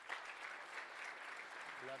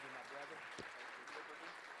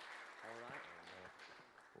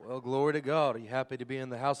Well, glory to God. Are you happy to be in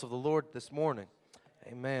the house of the Lord this morning?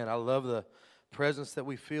 Amen. I love the presence that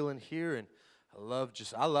we feel in here, and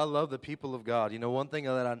I love the people of God. You know, one thing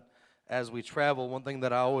that as we travel, one thing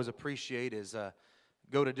that I always appreciate is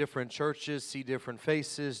go to different churches, see different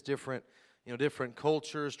faces, different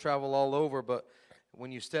cultures, travel all over, but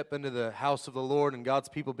when you step into the house of the Lord and God's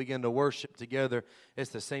people begin to worship together, it's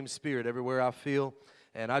the same spirit everywhere I feel.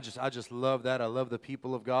 And I just love that. I love the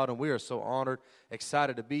people of God, and we are so honored,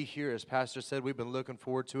 excited to be here. As Pastor said, we've been looking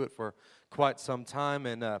forward to it for quite some time,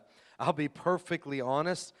 and I'll be perfectly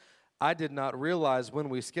honest, I did not realize when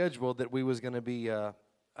we scheduled that we was going to be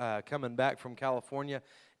coming back from California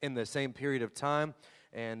in the same period of time,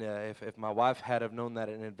 and if my wife had have known that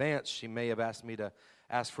in advance, she may have asked me to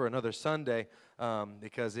ask for another Sunday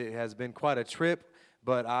because it has been quite a trip,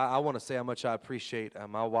 but I want to say how much I appreciate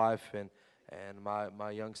my wife and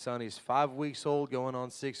my young son. He's 5 weeks old, going on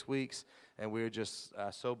 6 weeks, and we're just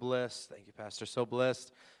so blessed. Thank you, Pastor, so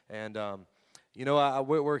blessed. And,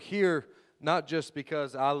 we're here not just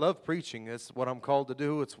because I love preaching. It's what I'm called to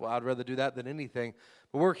do. I'd rather do that than anything.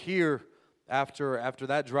 But we're here after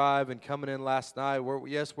that drive and coming in last night. We're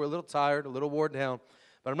a little tired, a little worn down,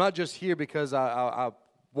 but I'm not just here because I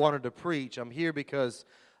wanted to preach. I'm here because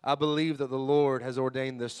I believe that the Lord has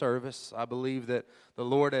ordained this service. I believe that the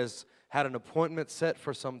Lord has had an appointment set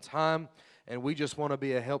for some time, and we just want to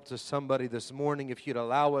be a help to somebody this morning if you'd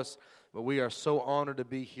allow us. But we are so honored to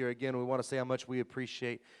be here again. We want to say how much we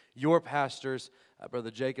appreciate your pastors,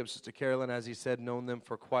 Brother Jacob, Sister Carolyn, as he said, known them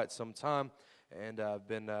for quite some time, and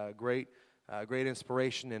been great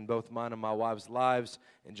inspiration in both mine and my wife's lives,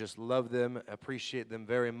 and just love them, appreciate them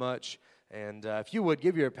very much. And if you would,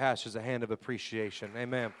 give your pastors a hand of appreciation.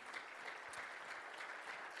 Amen.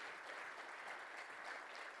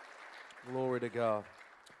 Glory to God.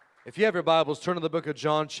 If you have your Bibles, turn to the book of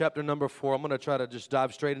John, chapter number 4. I'm going to try to just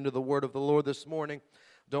dive straight into the word of the Lord this morning.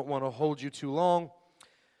 Don't want to hold you too long,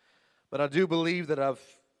 but I do believe that I've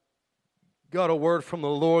got a word from the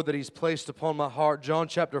Lord that He's placed upon my heart. John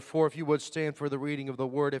chapter 4, if you would stand for the reading of the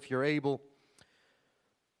word, if you're able.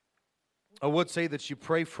 I would say that you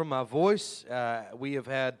pray from my voice. We've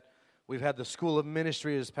had the School of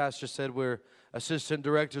Ministry, as Pastor said. We're assistant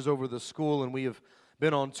directors over the school, and we have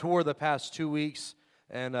been on tour the past 2 weeks,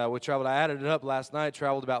 and we traveled. I added it up last night.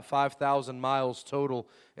 Traveled about 5,000 miles total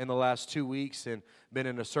in the last 2 weeks, and been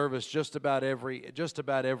in a service just about every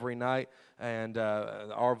night. And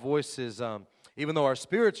our voices, even though our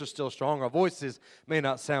spirits are still strong, our voices may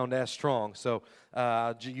not sound as strong. So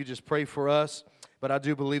you just pray for us. But I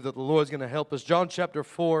do believe that the Lord is going to help us. John chapter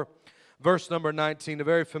 4, verse number 19, a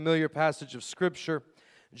very familiar passage of Scripture.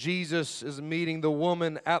 Jesus is meeting the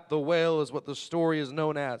woman at the well, is what the story is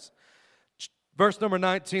known as. Verse number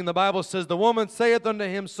 19, the Bible says, "The woman saith unto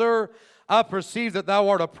him, Sir, I perceive that thou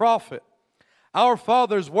art a prophet. Our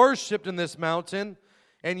fathers worshipped in this mountain,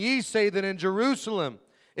 and ye say that in Jerusalem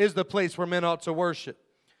is the place where men ought to worship.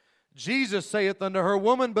 Jesus saith unto her,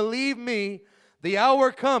 Woman, believe me, the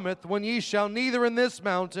hour cometh when ye shall neither in this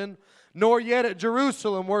mountain nor yet at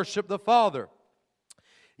Jerusalem worship the Father.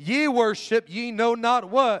 Ye worship ye know not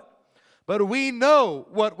what, but we know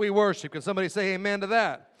what we worship." Can somebody say amen to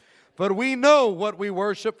that? "But we know what we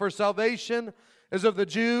worship, for salvation is of the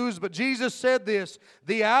Jews." But Jesus said this,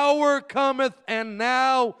 "The hour cometh, and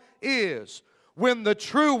now is, when the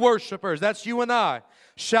true worshipers," that's you and I,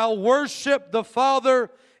 "shall worship the Father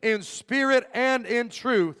in spirit and in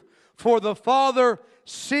truth. For the Father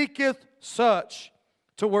seeketh such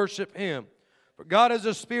to worship Him. For God is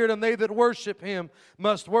a spirit, and they that worship Him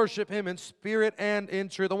must worship Him in spirit and in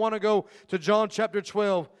truth." I want to go to John chapter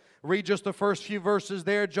 12. Read just the first few verses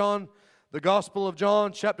there. John, the Gospel of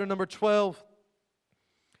John, chapter number 12.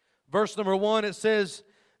 Verse number 1, it says,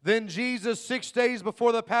 "Then Jesus 6 days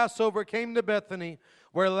before the Passover came to Bethany,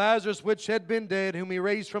 where Lazarus, which had been dead, whom He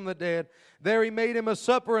raised from the dead. There He made him a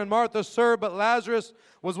supper, and Martha served, but Lazarus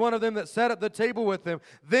was one of them that sat at the table with him.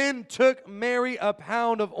 Then took Mary a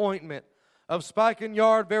pound of ointment of spikenard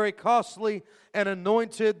yard, very costly, and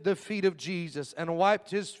anointed the feet of Jesus, and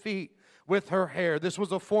wiped His feet with her hair." This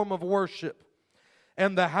was a form of worship.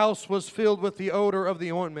 "And the house was filled with the odor of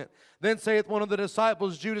the ointment. Then saith one of the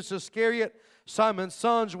disciples, Judas Iscariot, Simon's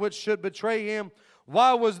son, which should betray Him,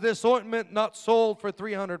 Why was this ointment not sold for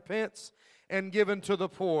 300 pence and given to the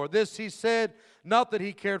poor? This He said, not that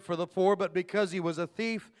He cared for the poor, but because He was a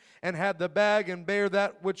thief, and had the bag, and bare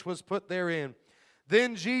that which was put therein.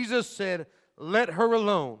 Then Jesus said, Let her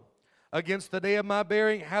alone. Against the day of my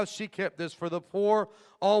burying hath she kept this. For the poor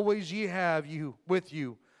always ye have you with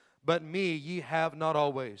you, but me ye have not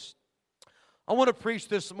always." I want to preach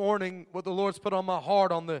this morning what the Lord's put on my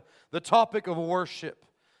heart on the topic of worship,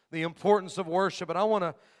 the importance of worship. And I want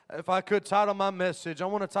to, if I could title my message,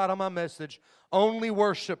 Only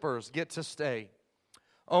Worshipers Get to Stay.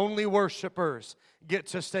 Only worshipers get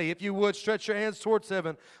to stay. If you would, stretch your hands towards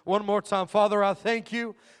heaven one more time. Father, I thank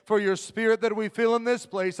you for your spirit that we feel in this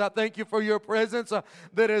place. I thank you for your presence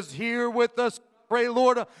that is here with us. Pray,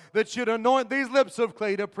 Lord, that you'd anoint these lips of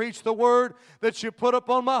clay to preach the word that you put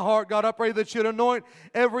upon my heart. God, I pray that you'd anoint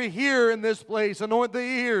every hearer in this place. Anoint the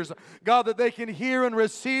ears, God, that they can hear and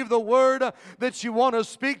receive the word that you want to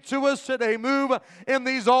speak to us today. Move in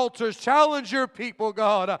these altars. Challenge your people,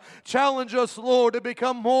 God. Challenge us, Lord, to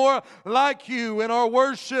become more like you in our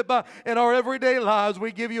worship, in our everyday lives.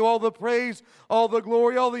 We give you all the praise, all the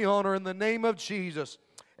glory, all the honor in the name of Jesus.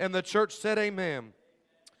 And the church said amen.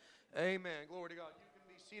 Amen. Glory to God. You can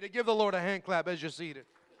be seated. Give the Lord a hand clap as you're seated.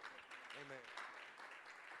 Amen.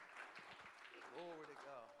 Glory to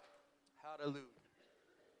God. Hallelujah.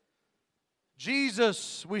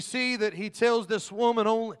 Jesus, we see that he tells this woman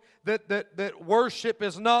only that worship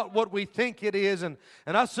is not what we think it is. And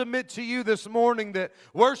I submit to you this morning that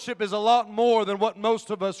worship is a lot more than what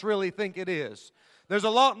most of us really think it is. There's a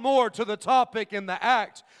lot more to the topic and the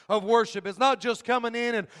act of worship. It's not just coming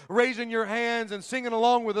in and raising your hands and singing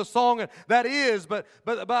along with a song. And that is, but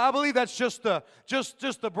I believe that's just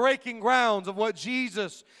the breaking grounds of what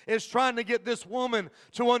Jesus is trying to get this woman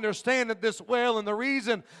to understand at this well. And the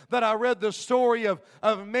reason that I read the story of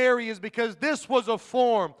Mary is because this was a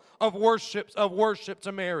form of worship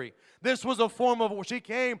to Mary. This was a form of, she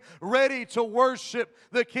came ready to worship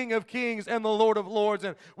the King of Kings and the Lord of Lords.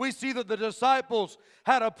 And we see that the disciples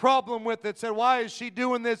had a problem with it, said, why is she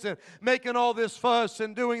doing this and making all this fuss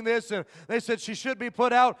and doing this? And they said she should be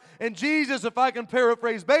put out. And Jesus, if I can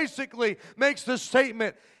paraphrase, basically makes the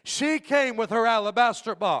statement, she came with her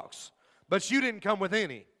alabaster box, but you didn't come with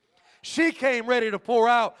any. She came ready to pour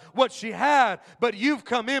out what she had, but you've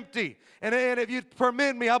come empty. And if you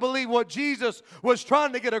permit me, I believe what Jesus was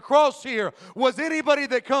trying to get across here was anybody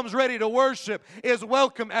that comes ready to worship is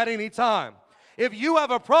welcome at any time. If you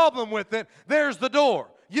have a problem with it, there's the door.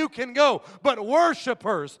 You can go. But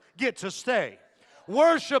worshipers get to stay.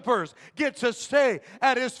 Worshipers get to stay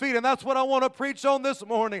at His feet. And that's what I want to preach on this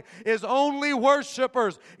morning, is only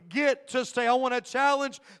worshipers get to stay. I want to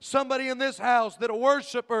challenge somebody in this house that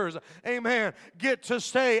worshipers, amen, get to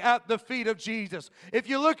stay at the feet of Jesus. If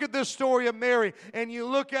you look at this story of Mary and you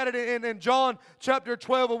look at it in John chapter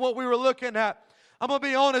 12 of what we were looking at, I'm going to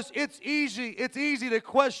be honest, it's easy to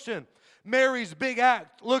question Mary's big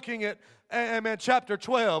act looking at Amen. Chapter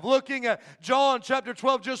 12. Looking at John chapter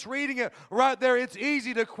 12, just reading it right there, it's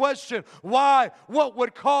easy to question why, what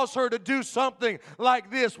would cause her to do something like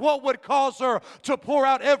this? What would cause her to pour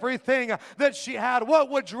out everything that she had? What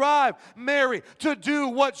would drive Mary to do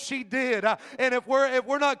what she did? And if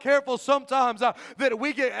we're not careful sometimes that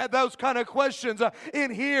we get those kind of questions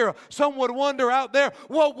in here, some would wonder out there,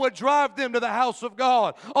 what would drive them to the house of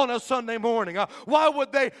God on a Sunday morning? Why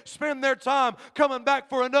would they spend their time coming back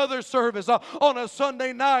for another service on a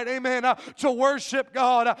Sunday night, amen, to worship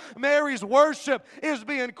God? Mary's worship is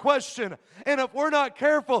being questioned. And if we're not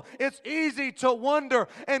careful, it's easy to wonder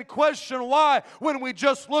and question why when we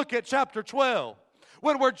just look at chapter 12.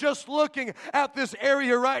 When we're just looking at this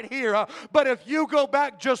area right here. But if you go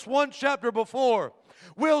back just one chapter before,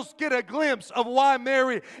 we'll get a glimpse of why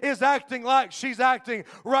Mary is acting like she's acting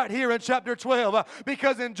right here in chapter 12.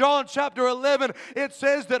 Because in John chapter 11, it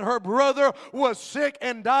says that her brother was sick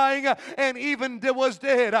and dying and even was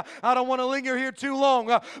dead. I don't want to linger here too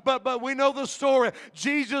long, but we know the story.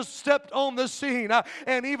 Jesus stepped on the scene,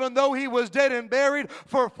 and even though he was dead and buried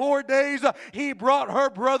for 4 days, he brought her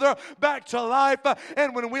brother back to life.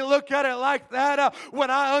 And when we look at it like that, when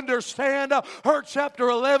I understand her chapter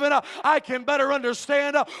 11, I can better understand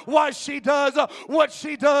why she does what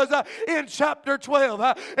she does in chapter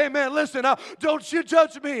 12. Amen. Listen, don't you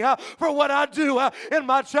judge me for what I do in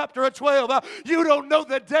my chapter 12. You don't know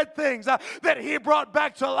the dead things that he brought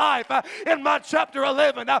back to life in my chapter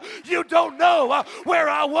 11. You don't know where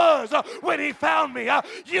I was when he found me.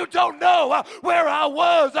 You don't know where I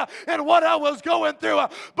was and what I was going through.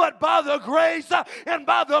 But by the grace and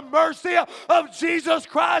by the mercy of Jesus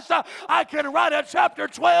Christ, I can write a chapter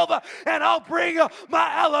 12 and I'll bring my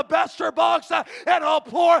alabaster box and I'll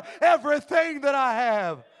pour everything that I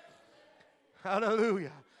have.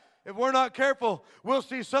 Hallelujah. If we're not careful, we'll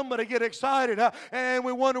see somebody get excited and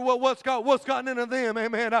we wonder what's gotten into them.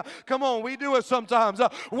 Amen. Come on, we do it sometimes.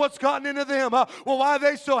 What's gotten into them? Well, why are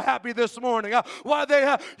they so happy this morning? Why are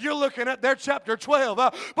they? You're looking at their chapter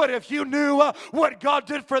 12. But if you knew what God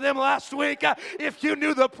did for them last week, if you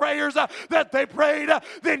knew the prayers that they prayed,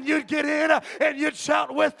 then you'd get in and you'd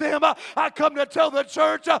shout with them. I come to tell the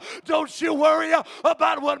church, don't you worry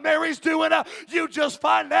about what Mary's doing. You just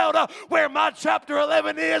find out where my chapter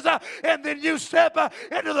 11 is. And then you step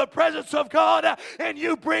into the presence of God and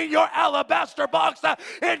you bring your alabaster box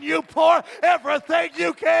and you pour everything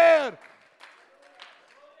you can.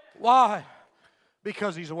 Why?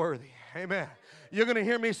 Because He's worthy. Amen. You're going to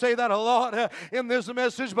hear me say that a lot in this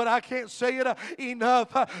message, but I can't say it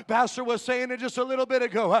enough. Pastor was saying it just a little bit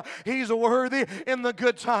ago. He's worthy in the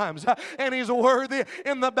good times, and He's worthy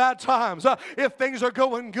in the bad times. If things are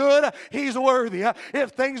going good, He's worthy. If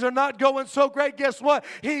things are not going so great, guess what?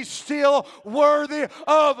 He's still worthy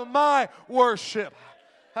of my worship.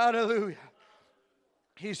 Hallelujah.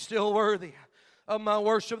 He's still worthy of my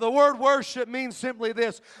worship. The word worship means simply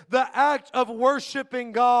this: the act of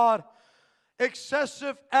worshiping God.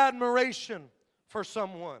 Excessive admiration for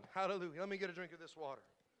someone. Hallelujah. Let me get a drink of this water.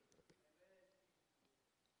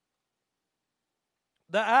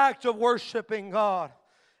 The act of worshiping God.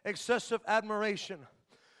 Excessive admiration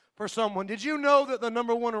for someone. Did you know that the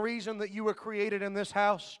number one reason that you were created in this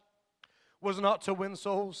house was not to win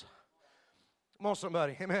souls? Come on,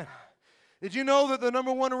 somebody. Amen. Did you know that the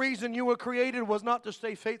number one reason you were created was not to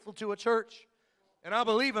stay faithful to a church? And I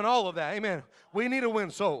believe in all of that. Amen. We need to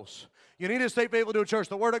win souls. You need to stay faithful to a church.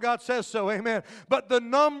 The Word of God says so. Amen. But the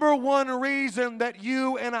number one reason that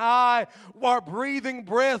you and I are breathing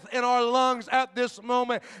breath in our lungs at this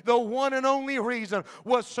moment, the one and only reason,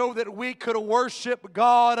 was so that we could worship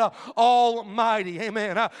God Almighty.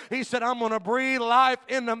 Amen. He said, I'm going to breathe life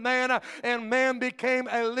into man, and man became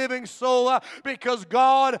a living soul because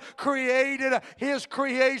God created His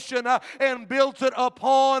creation and built it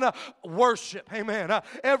upon worship. Amen.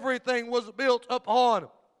 Everything was built upon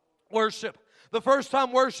worship. The first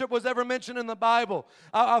time worship was ever mentioned in the Bible,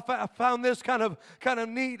 I found this kind of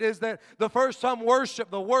neat, is that the first time worship,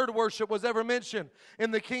 the word worship, was ever mentioned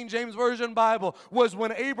in the King James Version Bible was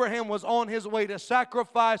when Abraham was on his way to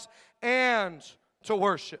sacrifice and to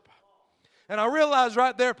worship. And I realized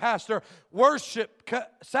right there, Pastor,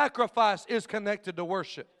 sacrifice is connected to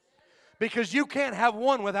worship, because you can't have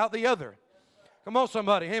one without the other. Come on,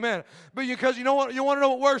 somebody. Amen. But because you know what? You want to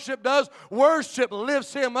know what worship does? Worship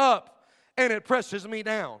lifts Him up and it presses me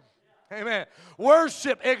down. Amen.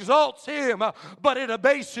 Worship exalts Him, but it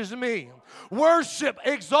abases me. Worship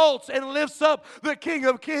exalts and lifts up the King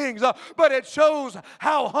of Kings, but it shows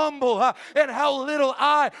how humble and how little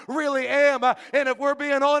I really am. And if we're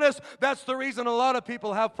being honest, that's the reason a lot of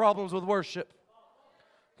people have problems with worship.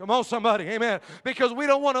 Come on, somebody, amen. Because we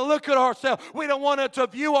don't want to look at ourselves. We don't want to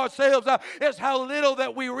view ourselves as how little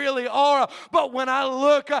that we really are. But when I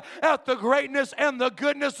look at the greatness and the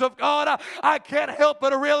goodness of God, I can't help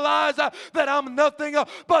but realize that I'm nothing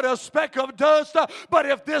but a speck of dust. But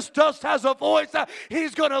if this dust has a voice,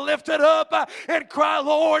 He's going to lift it up and cry,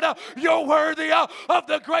 Lord, You're worthy of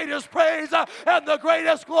the greatest praise and the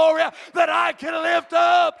greatest glory that I can lift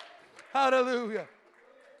up. Hallelujah.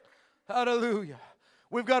 Hallelujah.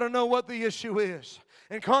 We've got to know what the issue is.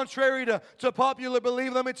 And contrary to popular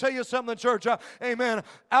belief, let me tell you something, church. Amen.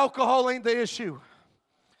 Alcohol ain't the issue.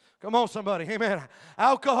 Come on, somebody. Amen.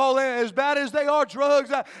 Alcohol, as bad as they are,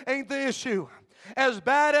 drugs ain't the issue. As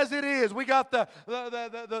bad as it is, we got the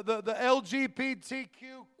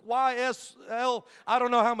LGBTQYSL. I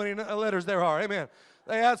don't know how many letters there are. Amen.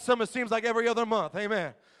 They add some, it seems like every other month.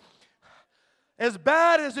 Amen. As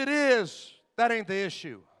bad as it is, that ain't the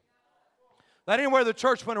issue. That ain't where the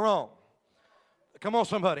church went wrong. Come on,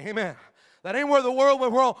 somebody. Amen. That ain't where the world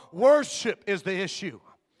went wrong. Worship is the issue.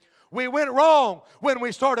 We went wrong when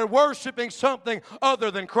we started worshiping something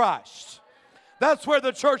other than Christ. That's where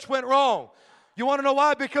the church went wrong. You want to know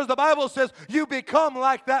why? Because the Bible says you become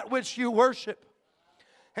like that which you worship.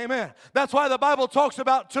 Amen. That's why the Bible talks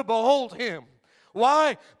about to behold Him.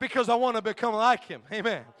 Why? Because I want to become like Him.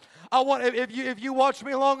 Amen. If you watch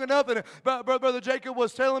me long enough, and Brother Jacob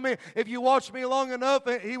was telling me, if you watch me long enough,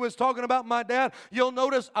 and he was talking about my dad, you'll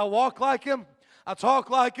notice I walk like him. I talk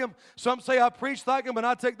like him. Some say I preach like him, and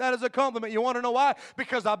I take that as a compliment. You want to know why?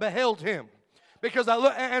 Because I beheld him. Because I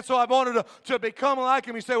look, and so I wanted to become like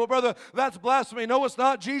him. You say, well, brother, that's blasphemy. No, it's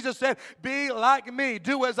not. Jesus said, be like me.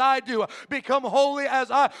 Do as I do. Become holy as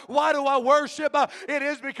I. Why do I worship? It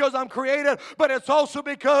is because I'm created, but it's also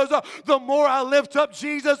because the more I lift up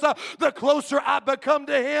Jesus, the closer I become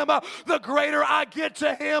to him, the greater I get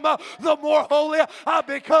to him, the more holy I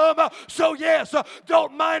become. So yes,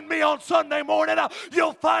 don't mind me on Sunday morning.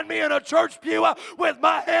 You'll find me in a church pew with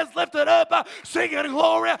my hands lifted up, singing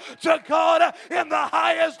glory to God in the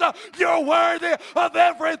highest. You're worthy of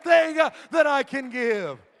everything that I can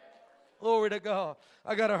give. Glory to God.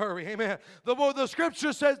 I got to hurry. Amen. The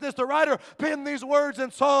scripture says this. The writer penned these words in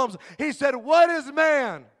Psalms. He said, what is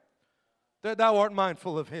man that thou art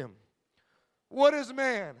mindful of him? What is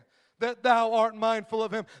man that thou art mindful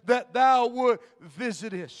of him? That thou would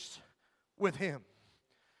visitest with him.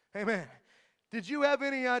 Amen. Did you have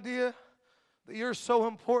any idea that you're so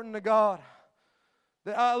important to God?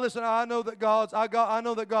 That listen, I know that God's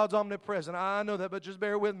omnipresent. I know that, but just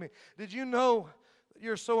bear with me. Did you know that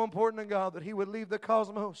you're so important to God that he would leave the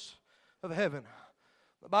cosmos of heaven?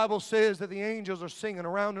 The Bible says that the angels are singing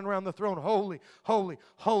around and around the throne, holy, holy,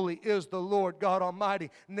 holy is the Lord God Almighty.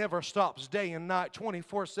 Never stops day and night,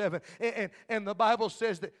 24/7. And the Bible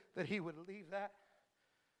says that he would leave that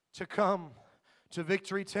to come to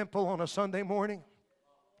Victory Temple on a Sunday morning.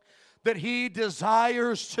 That he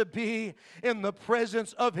desires to be in the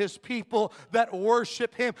presence of his people that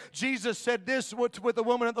worship him. Jesus said this with the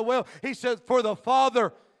woman at the well. He said, for the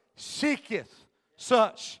Father seeketh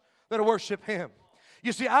such that worship him.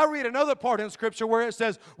 You see, I read another part in Scripture where it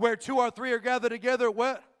says, where two or three are gathered together,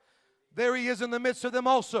 what? There he is in the midst of them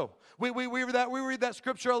also. We read that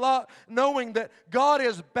Scripture a lot, knowing that God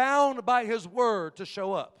is bound by his word to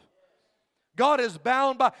show up. God is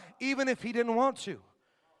bound by, even if he didn't want to.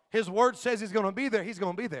 His word says he's going to be there. He's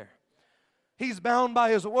going to be there. He's bound by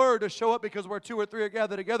his word to show up because where two or three are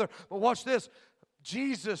gathered together. But watch this.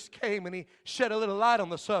 Jesus came and he shed a little light on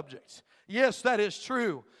the subject. Yes, that is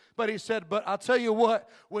true. But he said, but I'll tell you what,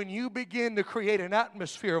 when you begin to create an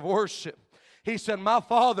atmosphere of worship, he said, my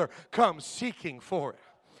Father comes seeking for it.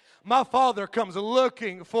 My Father comes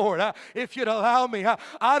looking for it. If you'd allow me,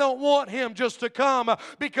 I don't want him just to come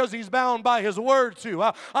because he's bound by his word to.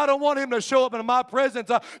 I don't want him to show up in my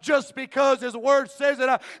presence just because his word says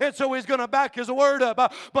it, and so he's going to back his word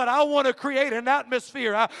up. But I want to create an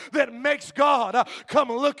atmosphere that makes God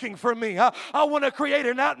come looking for me. I want to create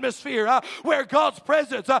an atmosphere where God's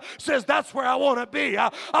presence says that's where I want to be.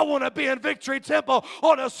 I want to be in Victory Temple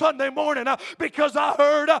on a Sunday morning because I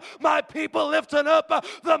heard my people lifting up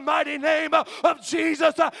the mighty name of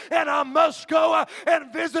Jesus, and I must go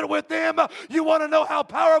and visit with them. You want to know how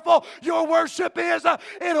powerful your worship is?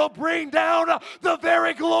 It'll bring down the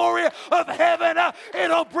very glory of heaven.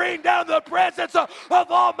 It'll bring down the presence of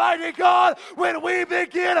Almighty God when we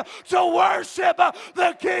begin to worship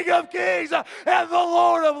the King of Kings and the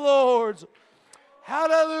Lord of Lords.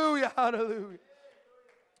 Hallelujah, hallelujah,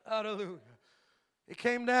 hallelujah. He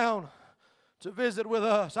came down to visit with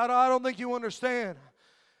us. I don't think you understand.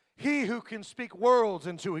 He who can speak worlds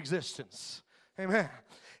into existence. Amen.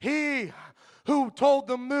 He who told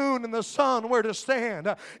the moon and the sun where to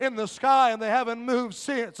stand in the sky, and they haven't moved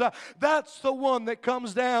since. That's the one that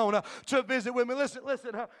comes down to visit with me. Listen,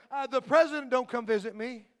 the president don't come visit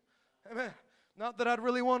me. Amen. Not that I'd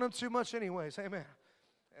really want him too much anyways. Amen.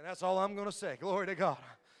 And that's all I'm going to say. Glory to God.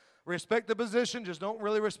 Respect the position, just don't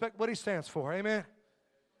really respect what he stands for. Amen.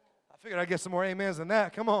 I figured I'd get some more amens than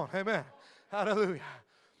that. Come on. Amen. Hallelujah.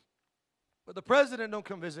 But the president don't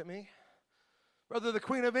come visit me. Brother, the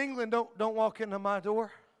Queen of England don't walk into my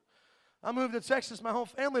door. I moved to Texas, my whole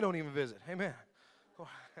family don't even visit. Amen.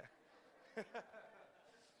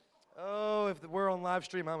 Oh, if we're on live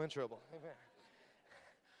stream, I'm in trouble. Amen.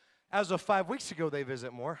 As of 5 weeks ago, they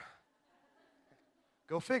visit more.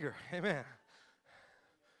 Go figure. Amen.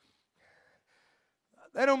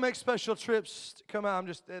 They don't make special trips to come out.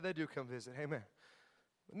 They do come visit. Amen.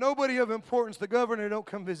 Nobody of importance, the governor, don't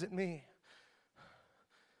come visit me.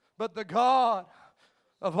 But the God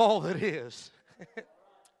of all that is.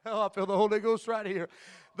 Oh, I feel the Holy Ghost right here.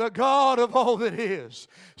 The God of all that is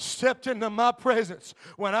stepped into my presence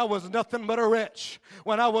when I was nothing but a wretch,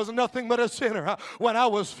 when I was nothing but a sinner, when I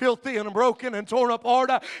was filthy and broken and torn apart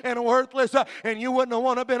and worthless, and you wouldn't have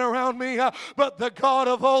want to been around me. But the God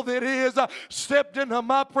of all that is stepped into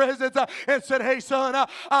my presence and said, hey, son,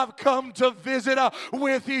 I've come to visit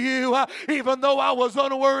with you. Even though I was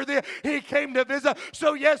unworthy, he came to visit.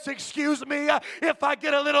 So, yes, excuse me if I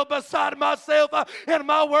get a little beside myself in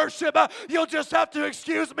my worship. You'll just have to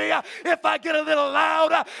excuse me if I get a little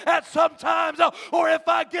loud at some times or if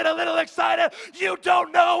I get a little excited. You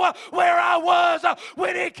don't know where I was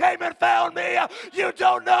when He came and found me. You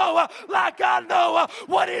don't know like I know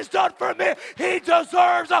what He's done for me. He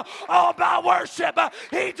deserves all my worship.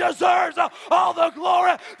 He deserves all the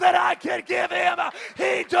glory that I can give Him.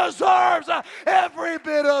 He deserves every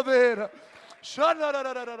bit of it.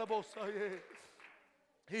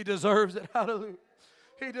 He deserves it. Hallelujah.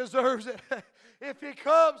 He deserves it. If He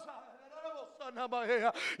comes,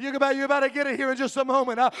 you're about to get it here in just a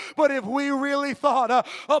moment. But if we really thought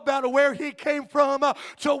about where He came from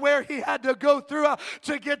to where He had to go through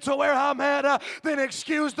to get to where I'm at, then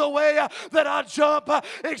excuse the way that I jump,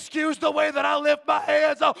 excuse the way that I lift my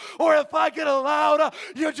hands, or if I get loud,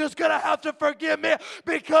 you're just going to have to forgive me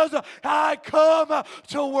because I come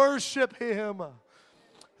to worship Him.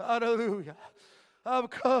 Hallelujah.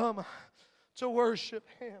 I've come to worship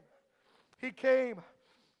Him. He came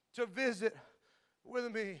to visit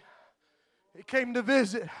with me. He came to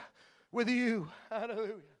visit with you.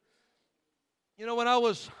 Hallelujah. You know, when I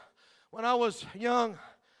was young,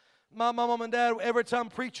 my mom and dad, every time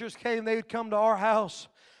preachers came, they would come to our house.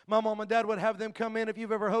 My mom and dad would have them come in. If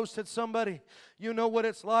you've ever hosted somebody, you know what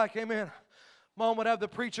it's like. Amen. Mom would have the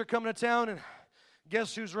preacher come to town, and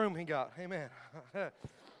guess whose room he got? Amen.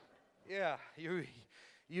 Yeah,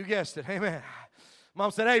 you guessed it. Amen.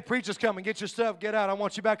 Mom said, hey, preacher's coming. Get your stuff. Get out. I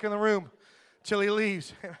want you back in the room till he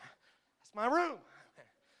leaves. That's my room.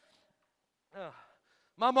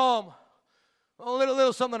 My mom, a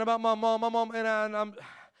little something about my mom. My mom and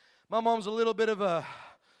my mom's a little bit of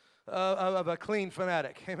a clean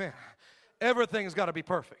fanatic. Amen. Everything's got to be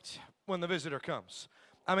perfect when the visitor comes.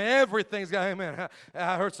 I mean, everything's got, amen.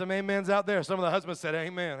 I heard some amens out there. Some of the husbands said,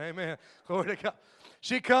 amen, amen. Glory to God.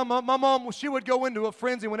 My mom, she would go into a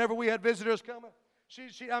frenzy whenever we had visitors coming.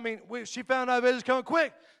 She found out visitors coming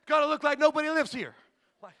quick. Got to look like nobody lives here.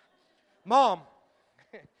 Like, Mom,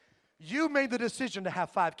 you made the decision to have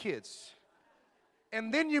 5 kids.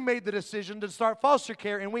 And then you made the decision to start foster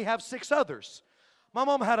care, and we have 6 others. My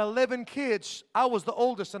mom had 11 kids. I was the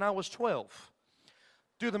oldest, and I was 12.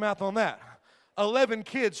 Do the math on that. 11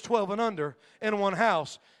 kids, 12 and under, in one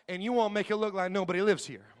house, and you want to make it look like nobody lives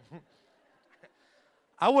here.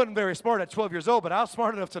 I wasn't very smart at 12 years old, but I was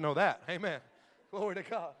smart enough to know that. Amen. Glory to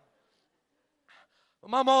God.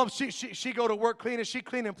 My mom, she go to work cleaning. She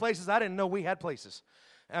cleaned in places I didn't know we had places.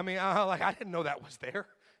 I mean, I didn't know that was there.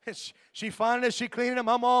 And she finding it. She cleaning it.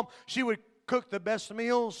 My mom, she would cook the best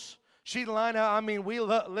meals. She'd line out. I mean, we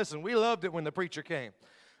loved it when the preacher came,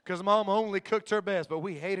 because Mom only cooked her best, but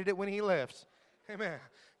we hated it when he left. Amen.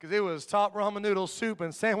 Because it was top ramen noodle soup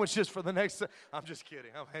and sandwiches for the next. I'm just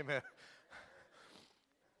kidding. Amen.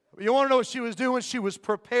 You want to know what she was doing? She was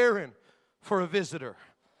preparing for a visitor.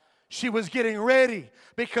 She was getting ready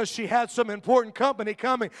because she had some important company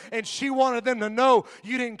coming, and she wanted them to know,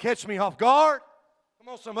 you didn't catch me off guard. Come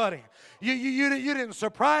on, somebody. You didn't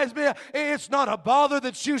surprise me. It's not a bother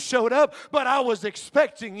that you showed up, but I was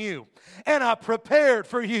expecting you, and I prepared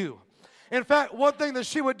for you. In fact, one thing that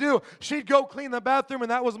she would do, she'd go clean the bathroom,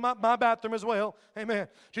 and that was my bathroom as well. Amen.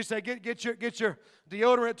 She'd say, get your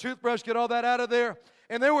deodorant, toothbrush, get all that out of there.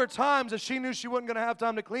 And there were times that she knew she wasn't going to have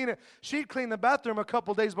time to clean it. She'd clean the bathroom a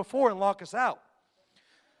couple days before and lock us out.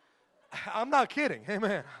 I'm not kidding.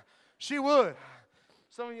 Amen. She would.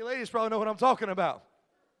 Some of you ladies probably know what I'm talking about.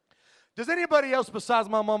 Does anybody else besides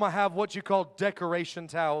my mama have what you call decoration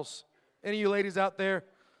towels? Any of you ladies out there?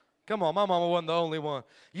 Come on, my mama wasn't the only one.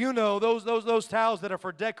 You know, those towels that are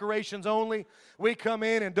for decorations only. We come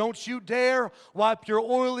in and don't you dare wipe your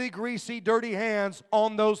oily, greasy, dirty hands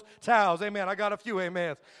on those towels. Amen. I got a few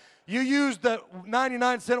amens. You use the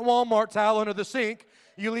 99-cent Walmart towel under the sink.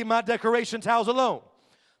 You leave my decoration towels alone.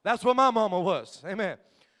 That's what my mama was. Amen.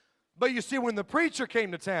 But you see, when the preacher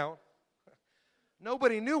came to town,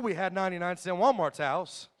 nobody knew we had 99-cent Walmart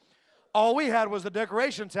towels. All we had was the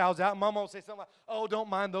decoration towels out, and Mama would say something like, oh, don't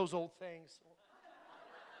mind those old things.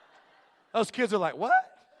 Those kids are like, what?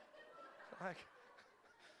 Like,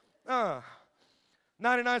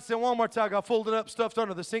 99-cent Walmart towel got folded up, stuffed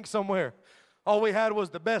under the sink somewhere. All we had was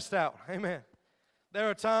the best out. Amen. There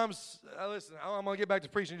are times, listen, I'm going to get back to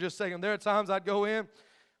preaching in just a second. There are times I'd go in,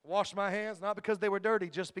 wash my hands, not because they were dirty,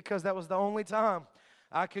 just because that was the only time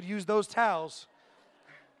I could use those towels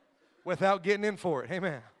without getting in for it.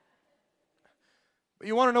 Amen. But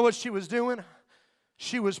you want to know what she was doing?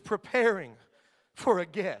 She was preparing for a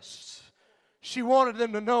guest. She wanted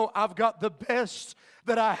them to know, I've got the best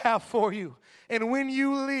that I have for you. And when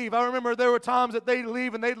you leave, I remember there were times that they'd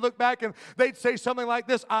leave and they'd look back and they'd say something like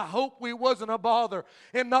this, I hope we wasn't a bother.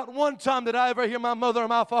 And not one time did I ever hear my mother or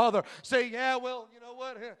my father say, yeah, well, you know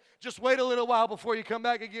what, just wait a little while before you come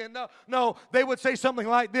back again. No, they would say something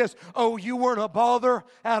like this, oh, you weren't a bother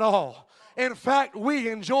at all. In fact, we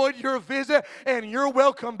enjoyed your visit, and you're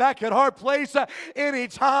welcome back at our place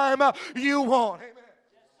anytime you want. Amen.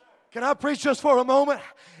 Can I preach just for a moment?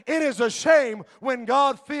 It is a shame when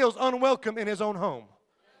God feels unwelcome in His own home.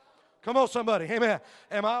 Come on, somebody. Amen.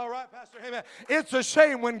 Am I all right, Pastor? Amen. It's a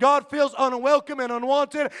shame when God feels unwelcome and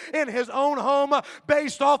unwanted in His own home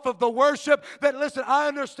based off of the worship. That, listen, I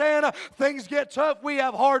understand things get tough. We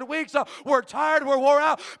have hard weeks. We're tired. We're wore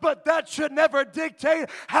out. But that should never dictate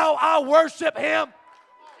how I worship Him.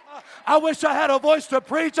 I wish I had a voice to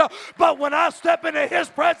preach, but when I step into His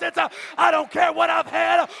presence, I don't care what I've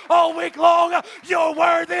had all week long. You're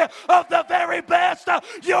worthy of the very best.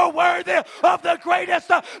 You're worthy of the greatest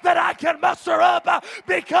that I can muster up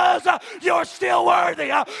because you're still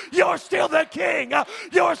worthy. You're still the King.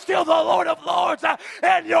 You're still the Lord of Lords,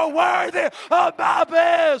 and you're worthy of my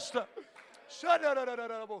best.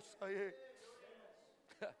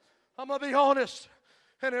 I'm going to be honest.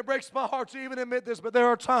 And it breaks my heart to even admit this, but there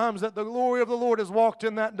are times that the glory of the Lord has walked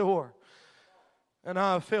in that door, and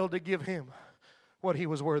I have failed to give Him what He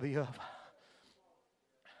was worthy of.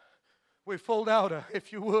 We fold out,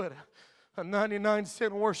 if you would, a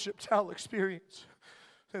 99-cent worship towel experience.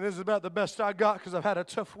 And this is about the best I got because I've had a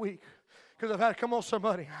tough week. Because I've had, come on,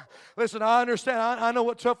 somebody. Listen, I understand. I know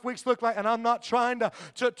what tough weeks look like, and I'm not trying to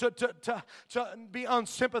be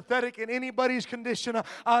unsympathetic in anybody's condition.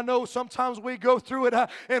 I know sometimes we go through it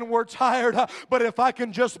and we're tired, but if I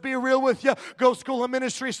can just be real with you, go school of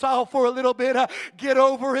ministry style for a little bit, get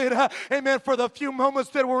over it. Amen. For the few moments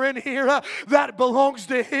that we're in here, that belongs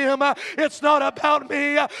to Him. It's not about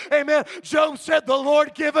me. Amen. Job said, the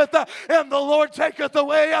Lord giveth and the Lord taketh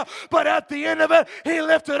away, but at the end of it, he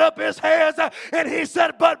lifted up his hands and he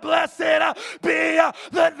said, but blessed be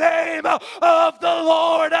the name of the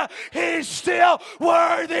Lord. He's still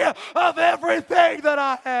worthy of everything that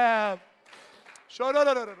I have.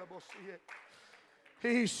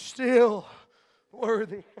 He's still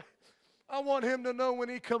worthy. I want him to know when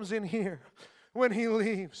he comes in here, when he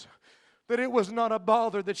leaves, that it was not a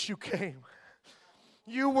bother that you came.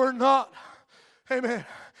 You were not, amen,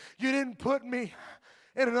 you didn't put me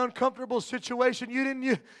in an uncomfortable situation.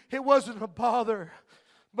 It wasn't a bother,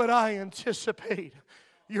 but I anticipate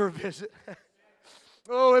your visit.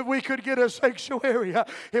 Oh, if we could get a sanctuary,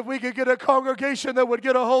 if we could get a congregation that would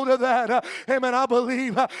get a hold of that, amen, I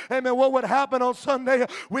believe, amen, what would happen on Sunday,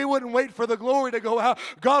 we wouldn't wait for the glory to go out.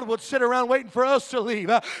 God would sit around waiting for us to leave.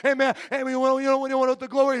 Amen. And you know what the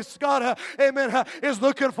glorious God, amen, is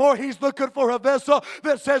looking for? He's looking for a vessel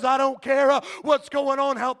that says, I don't care what's going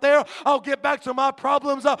on out there. I'll get back to my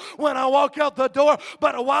problems when I walk out the door.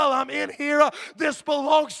 But while I'm in here, this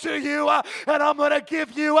belongs to you, and I'm going to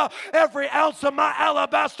give you every ounce of my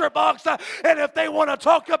alabaster box, and if they want to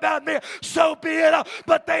talk about me, so be it,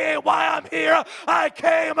 but they ain't why I'm here. I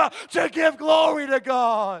came to give glory to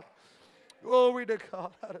God. Glory to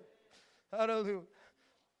God. Hallelujah.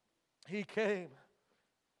 He came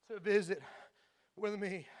to visit with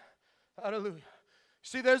me. Hallelujah.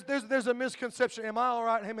 See, there's a misconception. Am I all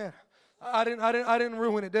right? Amen. I didn't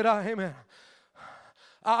ruin it, did I? Amen.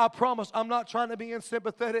 I promise I'm not trying to be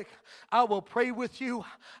unsympathetic. I will pray with you.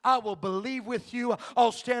 I will believe with you.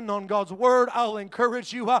 I'll stand on God's word. I'll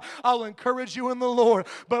encourage you. I'll encourage you in the Lord.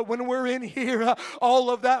 But when we're in here,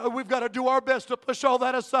 all of that, we've got to do our best to push all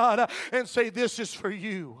that aside and say, this is for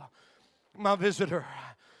you, my visitor.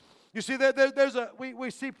 You see,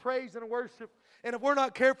 we see praise and worship, and if we're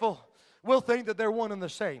not careful, we'll think that they're one and the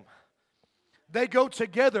same. They go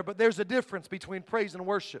together, but there's a difference between praise and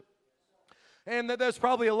worship. And there's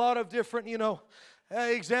probably a lot of different,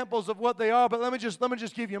 examples of what they are. But let me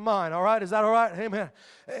just give you mine. All right, is that all right? Amen.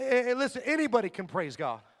 Hey, listen, anybody can praise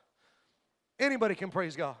God. Anybody can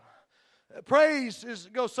praise God. Praise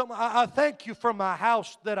goes somewhere. I thank you for my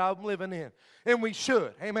house that I'm living in, and we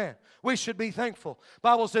should. Amen. We should be thankful.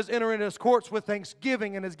 Bible says, enter into His courts with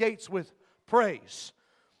thanksgiving and His gates with praise.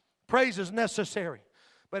 Praise is necessary,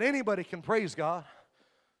 but anybody can praise God.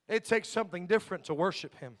 It takes something different to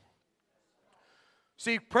worship Him.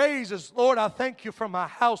 See, praise is, Lord, I thank you for my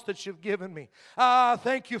house that you've given me. I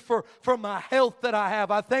thank you for my health that I have.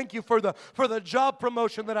 I thank you for the job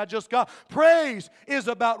promotion that I just got. Praise is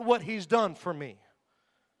about what He's done for me.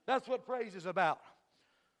 That's what praise is about.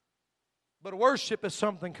 But worship is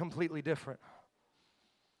something completely different.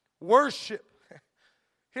 Worship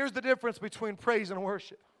Here's the difference between praise and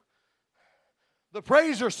worship. The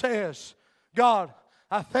praiser says, God,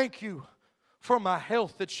 I thank you for my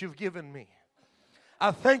health that you've given me.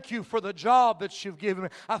 I thank you for the job that you've given me.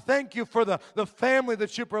 I thank you for the family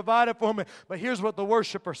that you provided for me. But here's what the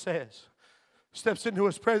worshiper says. Steps into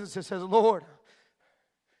his presence and says, Lord,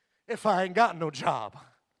 if I ain't got no job,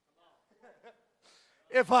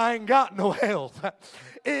 if I ain't got no health,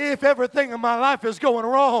 if everything in my life is going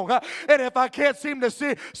wrong, and if I can't seem to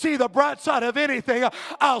see the bright side of anything,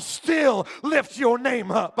 I'll still lift your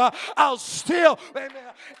name up. I'll still,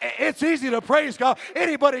 it's easy to praise God.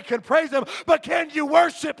 Anybody can praise Him, but can you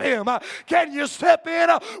worship Him? Can you step in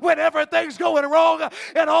when everything's going wrong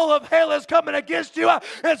and all of hell is coming against you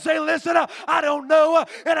and say, listen, I don't know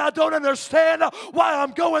and I don't understand why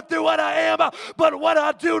I'm going through what I am, but what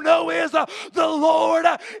I do know is the Lord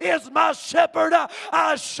is my shepherd.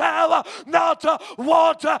 I shall not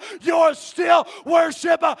want your still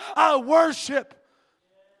worship. I worship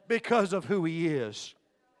because of who He is.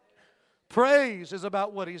 Praise is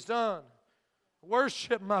about what He's done.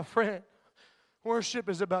 Worship, my friend, worship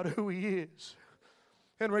is about who He is.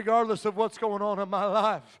 And regardless of what's going on in my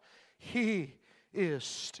life, He is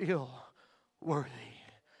still worthy.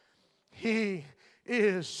 He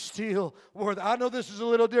is still worthy. I know this is a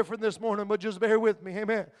little different this morning, but just bear with me.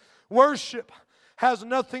 Amen. Worship has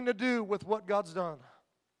nothing to do with what God's done.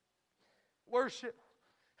 Worship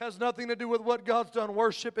has nothing to do with what God's done.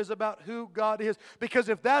 Worship is about who God is. Because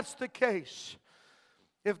if that's the case,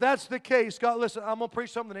 God, listen, I'm going to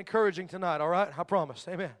preach something encouraging tonight, all right? I promise.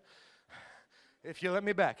 Amen. If you let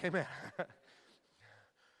me back. Amen.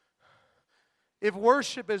 If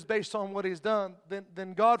worship is based on what He's done,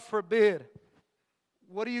 then God forbid,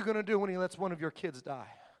 what are you going to do when He lets one of your kids die?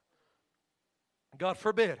 God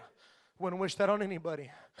forbid. Wouldn't wish that on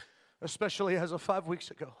anybody, especially as of 5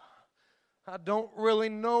 weeks ago. I don't really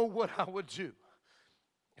know what I would do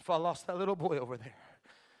if I lost that little boy over there.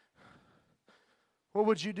 What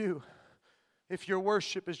would you do if your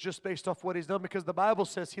worship is just based off what He's done? Because the Bible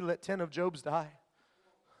says He let 10 of Job's die.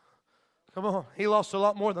 Come on. He lost a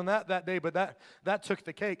lot more than that day, but that took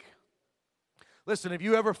the cake. Listen, if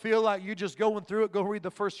you ever feel like you're just going through it, go read the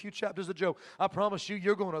first few chapters of Job. I promise you,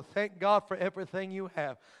 you're going to thank God for everything you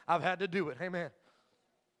have. I've had to do it. Amen.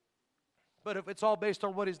 But if it's all based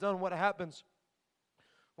on what He's done, what happens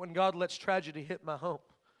when God lets tragedy hit my home?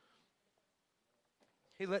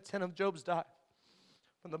 He let 10 of Job's die.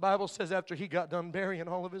 When the Bible says after he got done burying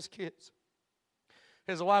all of his kids,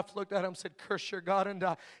 his wife looked at him and said, curse your God and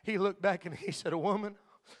die. He looked back and he said, woman,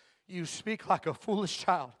 you speak like a foolish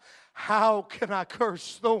child. How can I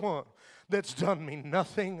curse the one that's done me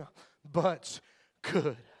nothing but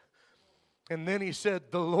good? And then he said,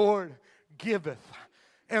 the Lord giveth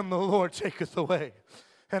and the Lord taketh away.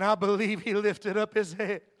 And I believe he lifted up his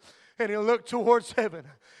head and he looked towards heaven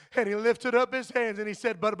and he lifted up his hands and he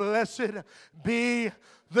said, but blessed be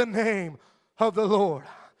the name of the Lord.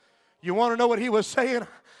 You want to know what he was saying?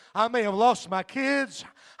 I may have lost my kids.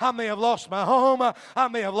 I may have lost my home. I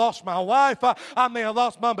may have lost my wife. I may have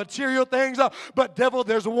lost my material things. But devil,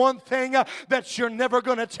 there's one thing that you're never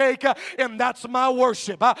going to take, and that's my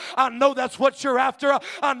worship. I know that's what you're after.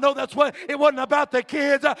 I know that's what, it wasn't about the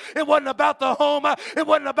kids. It wasn't about the home. It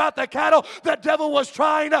wasn't about the cattle. The devil was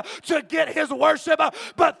trying to get his worship.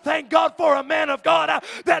 But thank God for a man of God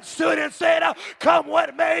that stood and said, come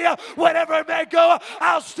what may, whatever it may go,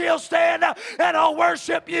 I'll still stand and I'll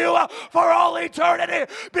worship you for all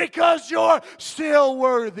eternity. Because you're still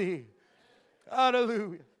worthy.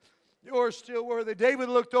 Hallelujah. You're still worthy. David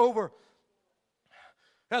looked over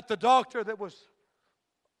at the doctor that was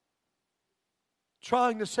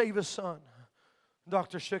trying to save his son. The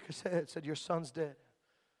doctor shook his head and said, your son's dead.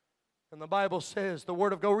 And the Bible says, the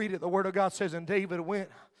Word of, go read it, the Word of God says, and David went,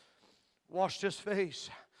 washed his face,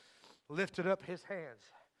 lifted up his hands,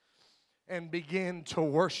 and began to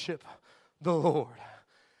worship the Lord.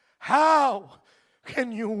 How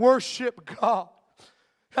can you worship God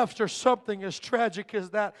after something as tragic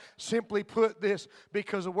as that? Simply put this,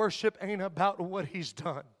 because worship ain't about what He's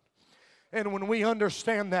done. And when we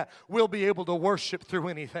understand that, we'll be able to worship through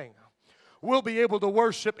anything. We'll be able to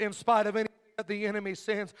worship in spite of anything that the enemy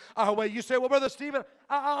sends our way. You say, well, Brother Stephen,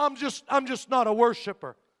 I'm just not a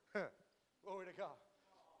worshiper. Glory to God.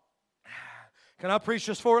 Can I preach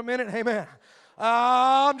just for a minute? Amen.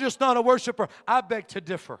 I'm just not a worshiper. I beg to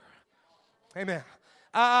differ. Amen.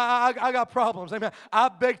 I got problems. Amen. I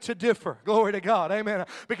beg to differ. Glory to God. Amen.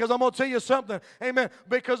 Because I'm going to tell you something. Amen.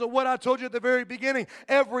 Because of what I told you at the very beginning,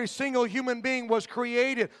 every single human being was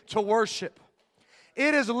created to worship.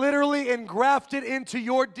 It is literally engrafted into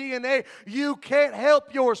your DNA. You can't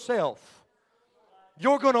help yourself.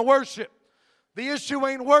 you're going to worship. The issue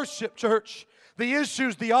ain't worship, church. The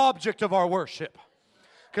issue's the object of our worship.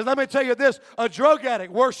 Because let me tell you this, a drug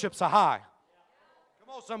addict worships a high.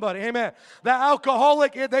 Come on, somebody, amen. The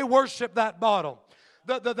alcoholic, they worship that bottle.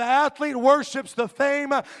 The athlete worships the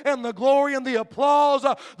fame and the glory and the applause.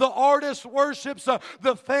 The artist worships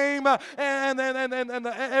the fame and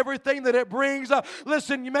everything that it brings.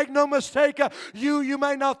 Listen, you make no mistake. You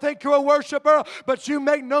may not think you're a worshiper, but you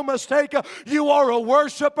make no mistake. You are a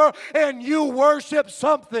worshiper and you worship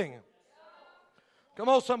something. Come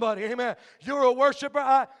on, somebody, amen. You're a worshiper.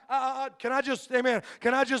 Can I just, amen,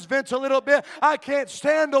 can I just vent a little bit? I can't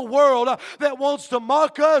stand a world that wants to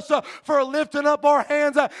mock us for lifting up our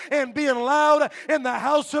hands and being loud in the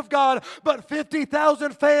house of God. But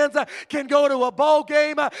 50,000 fans can go to a ball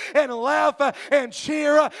game and laugh and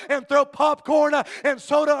cheer and throw popcorn and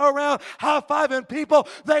soda around, high-fiving people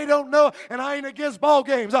they don't know. And I ain't against ball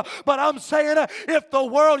games, but I'm saying if the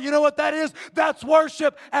world, you know what that is? That's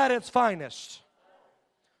worship at its finest.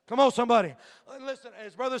 Come on, somebody. Listen,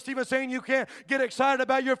 as Brother Stephen saying, you can't get excited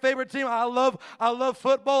about your favorite team. I love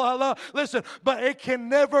football. Listen, but it can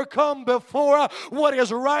never come before what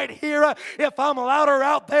is right here. If I'm louder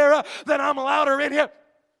out there than I'm louder in here.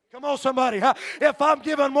 Come on, somebody. If I'm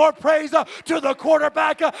giving more praise to the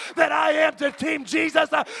quarterback than I am to Team Jesus,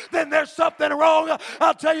 then there's something wrong.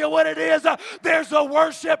 I'll tell you what it is. There's a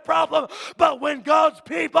worship problem. But when God's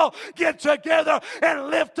people get together and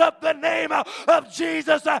lift up the name of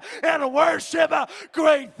Jesus and worship,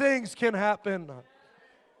 great things can happen.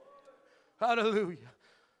 Hallelujah.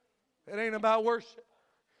 It ain't about worship.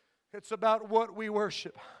 It's about what we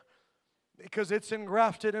worship. Because it's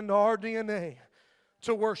engrafted into our DNA.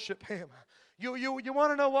 To worship Him. You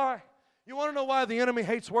want to know why? You want to know why the enemy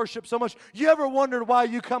hates worship so much? You ever wondered why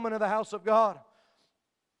you come into the house of God?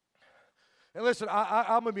 And listen,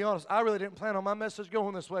 I'm going to be honest. I really didn't plan on my message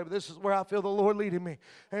going this way, but this is where I feel the Lord leading me.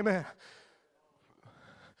 Amen.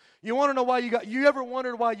 You want to know why you ever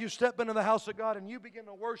wondered why you step into the house of God and you begin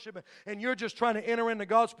to worship and you're just trying to enter into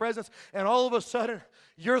God's presence and all of a sudden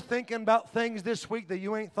you're thinking about things this week that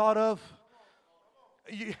you ain't thought of?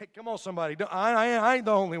 Come on, somebody. I ain't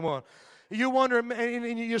the only one. You wonder,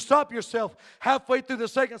 and you stop yourself halfway through the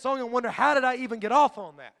second song and wonder, how did I even get off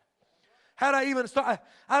on that? How did I even start?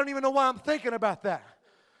 I don't even know why I'm thinking about that.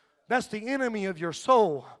 That's the enemy of your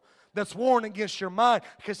soul that's warring against your mind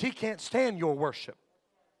because he can't stand your worship.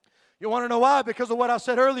 You want to know why? Because of what I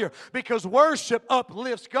said earlier. Because worship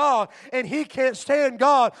uplifts God, and he can't stand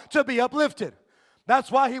God to be uplifted.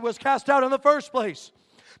 That's why he was cast out in the first place.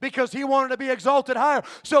 Because he wanted to be exalted higher.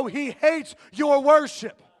 So he hates your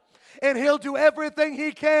worship. And he'll do everything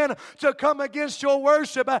he can to come against your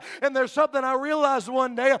worship. And there's something I realized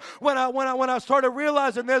one day when I started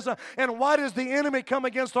realizing this. And why does the enemy come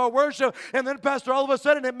against our worship? And then, Pastor, all of a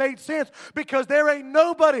sudden it made sense. Because there ain't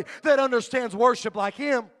nobody that understands worship like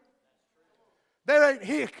him.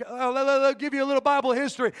 I'll give you a little Bible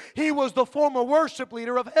history. He was the former worship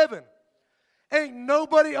leader of heaven. Ain't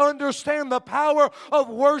nobody understand the power of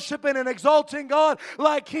worshiping and exalting God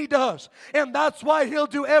like he does. And that's why he'll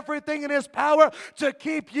do everything in his power to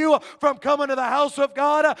keep you from coming to the house of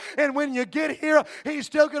God. And when you get here, he's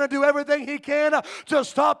still going to do everything he can to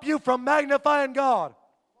stop you from magnifying God.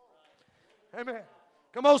 Amen.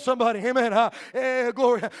 Come on, somebody. Amen.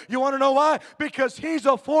 Glory. You want to know why? Because he's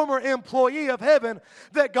a former employee of heaven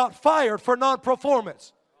that got fired for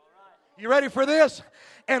non-performance. You ready for this?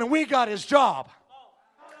 And we got his job.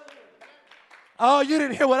 Oh, you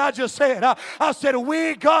didn't hear what I just said. I said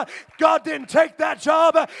God didn't take that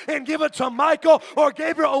job and give it to Michael or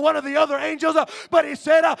Gabriel or one of the other angels, but he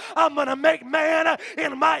said, I'm going to make man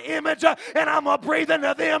in my image and I'm going to breathe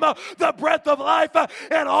into them the breath of life,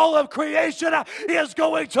 and all of creation is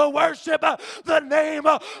going to worship the name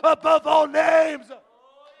above all names.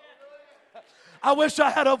 I wish I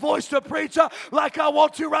had a voice to preach like I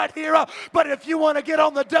want to right here. But if you want to get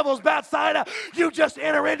on the devil's bad side, you just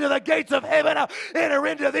enter into the gates of heaven, enter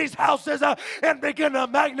into these houses and begin to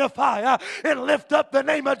magnify and lift up the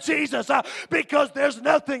name of Jesus, because there's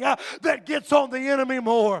nothing that gets on the enemy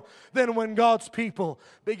more than when God's people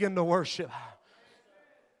begin to worship.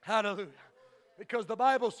 Hallelujah. Because the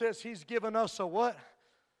Bible says he's given us a what?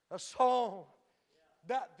 A song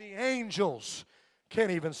that the angels can't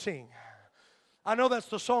even sing. I know that's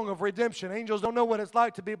the song of redemption. Angels don't know what it's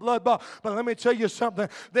like to be blood-bought. But let me tell you something.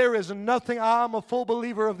 There is nothing, I'm a full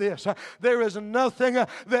believer of this. There is nothing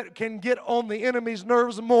that can get on the enemy's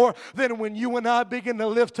nerves more than when you and I begin to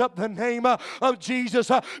lift up the name of Jesus,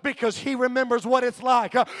 because he remembers what it's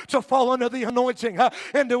like to fall under the anointing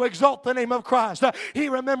and to exalt the name of Christ. He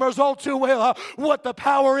remembers all too well what the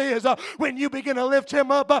power is when you begin to lift him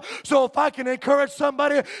up. So if I can encourage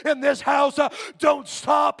somebody in this house, don't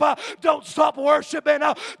stop worshiping.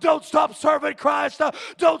 Don't stop serving Christ.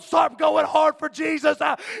 Don't stop going hard for Jesus.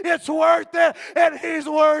 It's worth it, and he's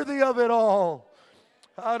worthy of it all.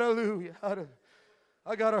 Hallelujah.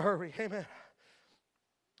 I got to hurry. Amen.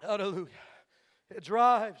 Hallelujah. It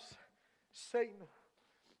drives Satan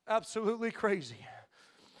absolutely crazy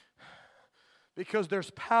because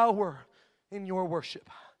there's power in your worship.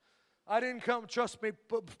 I didn't come, trust me,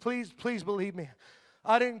 please believe me.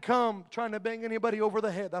 I didn't come trying to bang anybody over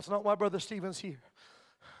the head. That's not why Brother Stephen's here.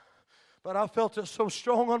 But I felt it so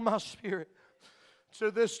strong on my spirit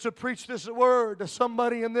to preach this word to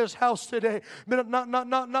somebody in this house today.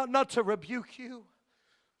 Not to rebuke you.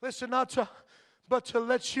 Listen, but to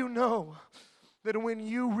let you know that when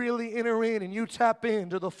you really enter in and you tap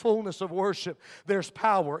into the fullness of worship, there's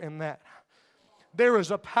power in that. There is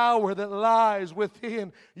a power that lies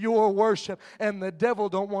within your worship, and the devil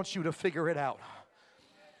don't want you to figure it out.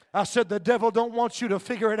 I said the devil don't want you to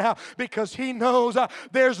figure it out because he knows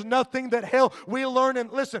there's nothing that hell. We learn,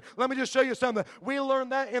 and listen, let me just show you something. We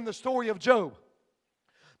learned that in the story of Job.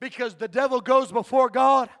 Because the devil goes before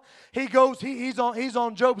God. He's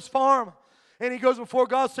on Job's farm. And he goes before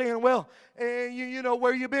God saying, well, you know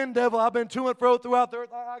where you been, devil? I've been to and fro throughout the earth.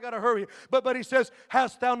 I got to hurry. But he says,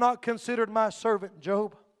 hast thou not considered my servant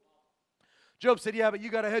Job? Job said, yeah, but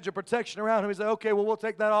you got a hedge of protection around him. He said, okay, well, we'll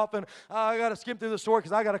take that off, and I got to skim through the story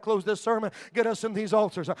because I got to close this sermon, get us in these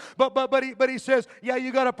altars. But he says, yeah,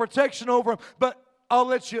 you got a protection over him, but I'll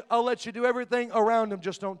let you do everything around him,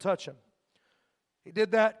 just don't touch him. He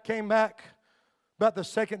did that, came back, about the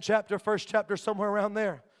second chapter, first chapter, somewhere around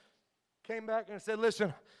there. Came back and said,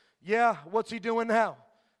 listen, yeah, what's he doing now?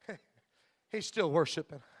 He's still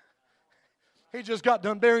worshiping. He just got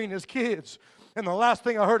done burying his kids. And the last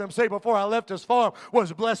thing I heard him say before I left his farm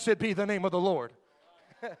was, blessed be the name of the Lord.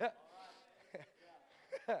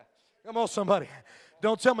 Come on, somebody.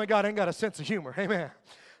 Don't tell me God ain't got a sense of humor. Amen.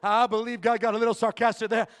 I believe God got a little sarcastic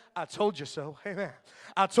there. I told you so. Amen.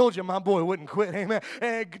 I told you my boy wouldn't quit. Amen.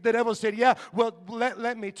 And the devil said, yeah, well,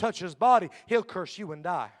 let me touch his body. He'll curse you and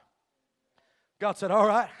die. God said, all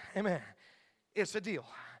right. Amen. It's a deal.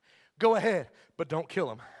 Go ahead, but don't kill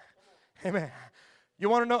him. Amen. You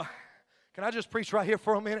want to know? Can I just preach right here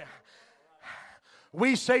for a minute?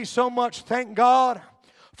 We say so much, thank God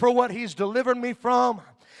for what he's delivered me from.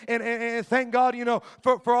 And thank God, you know,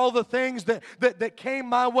 for all the things that came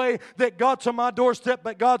my way, that got to my doorstep,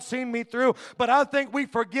 but God seen me through. But I think we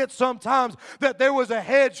forget sometimes that there was a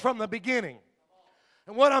hedge from the beginning.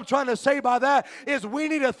 And what I'm trying to say by that is we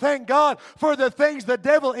need to thank God for the things the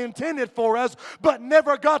devil intended for us, but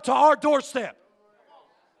never got to our doorstep.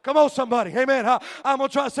 Come on, somebody. Amen. I'm going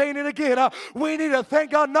to try saying it again. We need to thank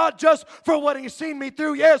God not just for what he's seen me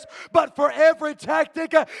through, yes, but for every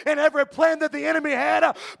tactic and every plan that the enemy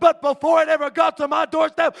had. But before it ever got to my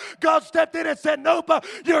doorstep, God stepped in and said, nope,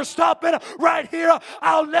 you're stopping right here.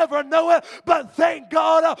 I'll never know it. But thank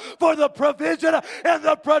God for the provision and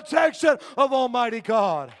the protection of Almighty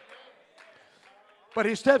God. But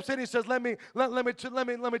he steps in, he says, let me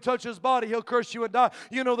touch his body. He'll curse you and die.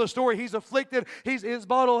 You know the story. He's afflicted. His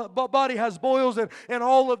body has boils and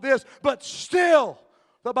all of this. But still,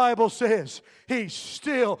 the Bible says, he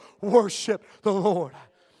still worshiped the Lord.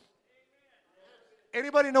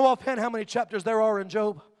 Anybody know offhand how many chapters there are in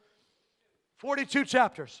Job? 42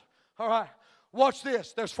 chapters. All right. Watch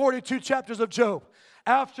this. There's 42 chapters of Job.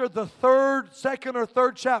 After the second or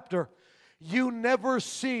third chapter, you never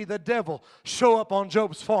see the devil show up on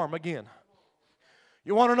Job's farm again.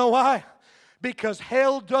 You want to know why? Because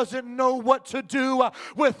hell doesn't know what to do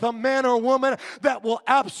with a man or woman that will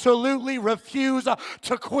absolutely refuse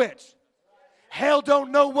to quit. Hell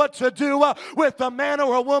don't know what to do with a man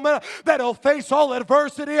or a woman that'll face all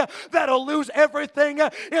adversity, that'll lose everything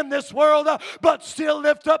in this world, but still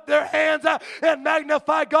lift up their hands and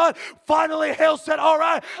magnify God. Finally, hell said, all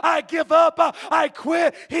right, I give up. I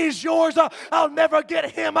quit. He's yours. I'll never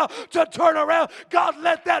get him to turn around. God,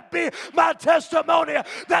 let that be my testimony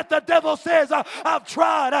that the devil says, I've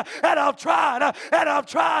tried and I've tried and I've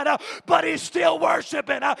tried, but he's still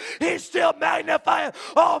worshiping. He's still magnifying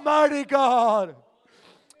Almighty God.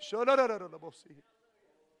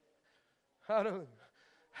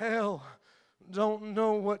 Hell don't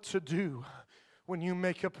know what to do when you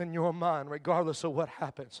make up in your mind, regardless of what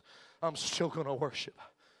happens, I'm still going to worship.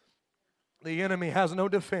 The enemy has no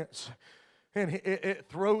defense. And it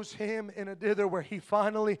throws him in a dither where he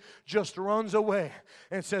finally just runs away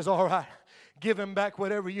and says, all right, give him back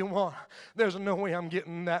whatever you want. There's no way I'm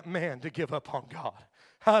getting that man to give up on God.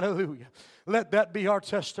 Hallelujah. Let that be our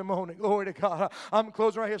testimony. Glory to God. I'm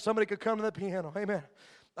closing right here. If somebody could come to the piano. Amen.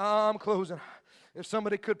 I'm closing. If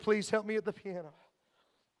somebody could please help me at the piano.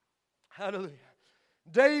 Hallelujah.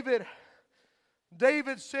 David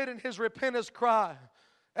said in his repentance cry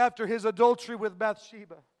after his adultery with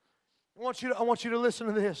Bathsheba. I want you to listen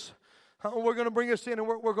to this. We're going to bring us in and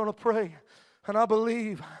we're going to pray. And I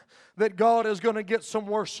believe that God is going to get some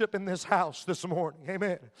worship in this house this morning.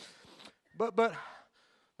 Amen. But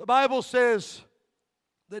the Bible says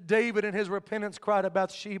that David in his repentance cried to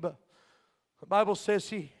Bathsheba. The Bible says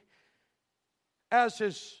he, as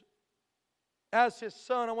his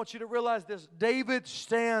son, I want you to realize this. David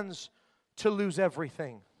stands to lose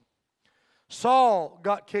everything. Saul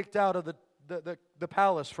got kicked out of the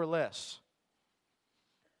palace for less.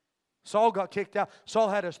 Saul got kicked out. Saul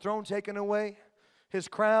had his throne taken away, his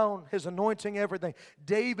crown, his anointing, everything.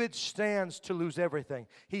 David stands to lose everything.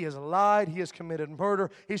 He has lied. He has committed murder.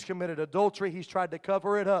 He's committed adultery. He's tried to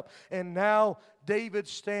cover it up. And now David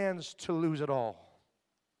stands to lose it all.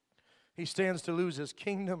 He stands to lose his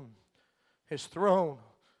kingdom, his throne,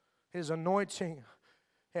 his anointing.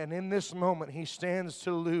 And in this moment, he stands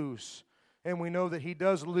to lose. And we know that he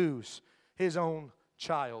does lose his own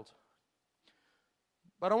child.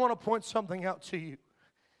 But I want to point something out to you.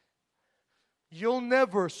 You'll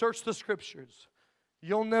never search the scriptures.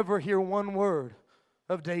 You'll never hear one word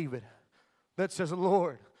of David that says,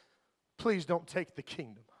 Lord, please don't take the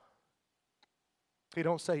kingdom. He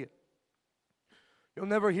don't say it. You'll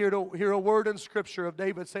never hear a word in scripture of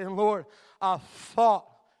David saying, Lord, I've fought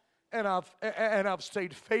and I've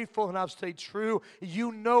stayed faithful and I've stayed true.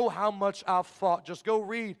 You know how much I've fought. Just go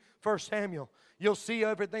read 1 Samuel. You'll see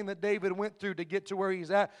everything that David went through to get to where he's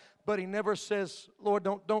at. But he never says, Lord,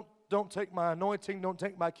 don't take my anointing, don't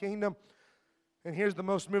take my kingdom. And here's the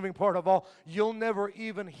most moving part of all. You'll never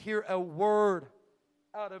even hear a word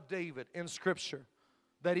out of David in Scripture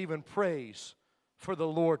that even prays for the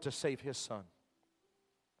Lord to save his son.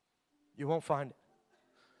 You won't find it.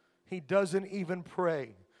 He doesn't even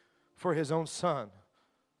pray for his own son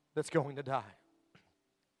that's going to die.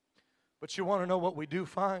 But you want to know what we do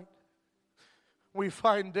find? We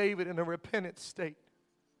find David in a repentant state.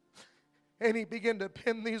 And he began to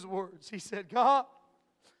pen these words. He said, God,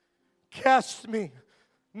 cast me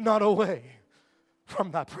not away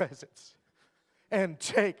from thy presence, and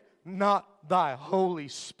take not thy Holy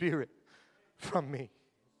Spirit from me.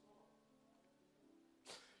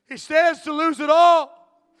 He stands to lose it all.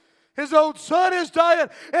 His own son is dying,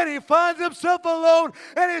 and he finds himself alone,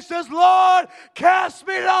 and he says, Lord, cast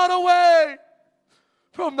me not away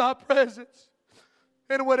from thy presence.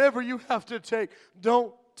 And whatever you have to take,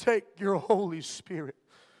 don't take your Holy Spirit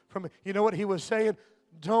from me. You know what he was saying?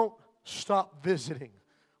 Don't stop visiting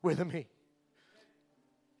with me.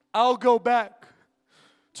 I'll go back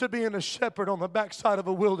to being a shepherd on the backside of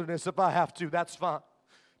a wilderness if I have to. That's fine.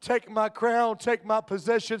 Take my crown, take my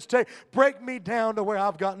possessions, break me down to where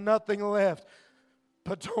I've got nothing left.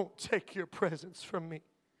 But don't take your presence from me.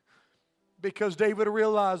 Because David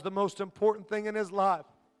realized the most important thing in his life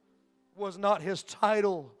was not his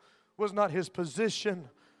title, was not his position,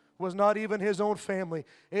 was not even his own family.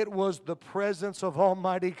 It was the presence of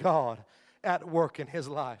Almighty God at work in his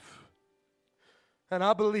life. And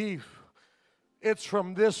I believe it's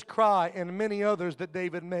from this cry and many others that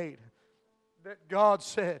David made that God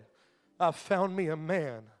said, I found me a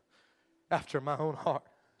man after my own heart.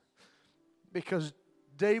 Because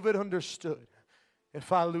David understood,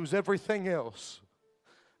 if I lose everything else,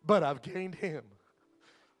 but I've gained him,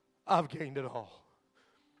 I've gained it all.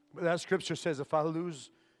 But that scripture says, if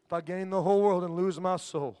I gain the whole world and lose my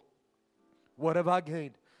soul, what have I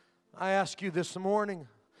gained? I ask you this morning,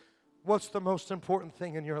 what's the most important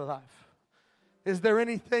thing in your life? Is there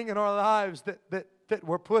anything in our lives that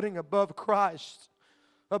we're putting above Christ,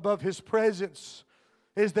 above His presence?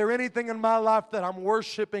 Is there anything in my life that I'm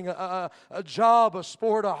worshiping, a job, a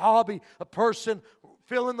sport, a hobby, a person,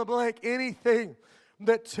 fill in the blank, anything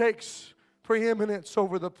that takes preeminence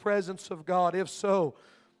over the presence of God? If so,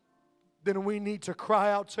 then we need to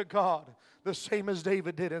cry out to God the same as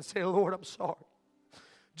David did and say, Lord, I'm sorry.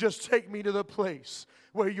 Just take me to the place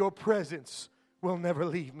where your presence will never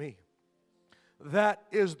leave me. That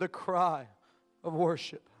is the cry of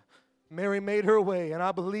worship. Mary made her way, and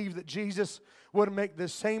I believe that Jesus would make the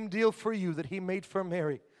same deal for you that He made for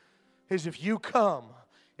Mary. Is if you come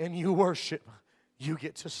and you worship, you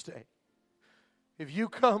get to stay. If you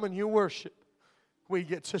come and you worship, we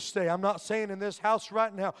get to stay. I'm not saying in this house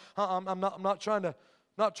right now. I'm not trying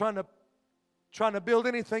to build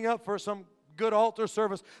anything up for some good altar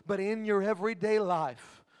service. But in your everyday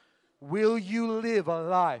life, will you live a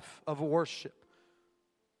life of worship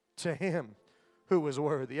to Him who is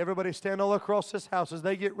worthy? Everybody stand all across this house as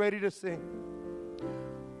they get ready to sing.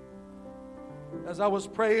 As I was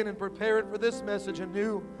praying and preparing for this message and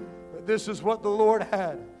knew that this is what the Lord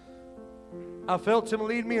had, I felt Him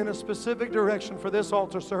lead me in a specific direction for this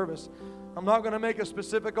altar service. I'm not going to make a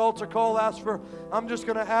specific altar call. I'm just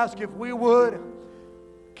going to ask if we would.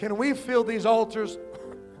 Can we fill these altars?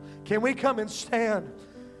 Can we come and stand?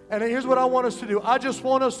 And here's what I want us to do. I just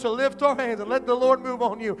want us to lift our hands and let the Lord move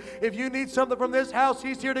on you. If you need something from this house,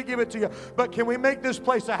 He's here to give it to you. But can we make this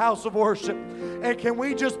place a house of worship? And can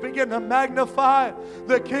we just begin to magnify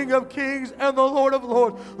the King of Kings and the Lord of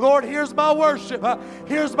Lords? Lord, here's my worship.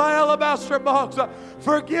 Here's my alabaster box.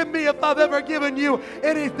 Forgive me if I've ever given you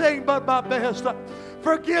anything but my best.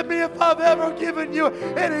 Forgive me if I've ever given you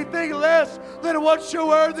anything less than what you're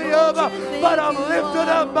worthy of. But I'm lifting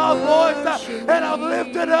up my voice and I'm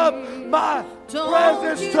lifting up my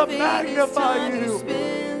presence to magnify you.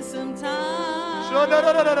 Spend some time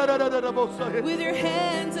with your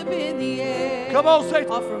hands up in the air. Come on, say,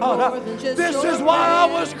 this is why I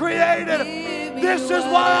was created. This is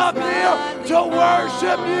why I'm here to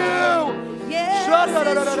worship you. Yes,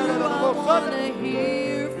 it's true, I want to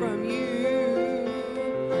hear from you.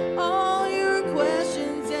 All your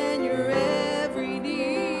questions and your every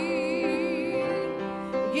need.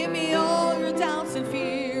 Give me all your doubts and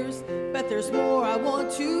fears, but there's more I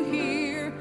want to hear.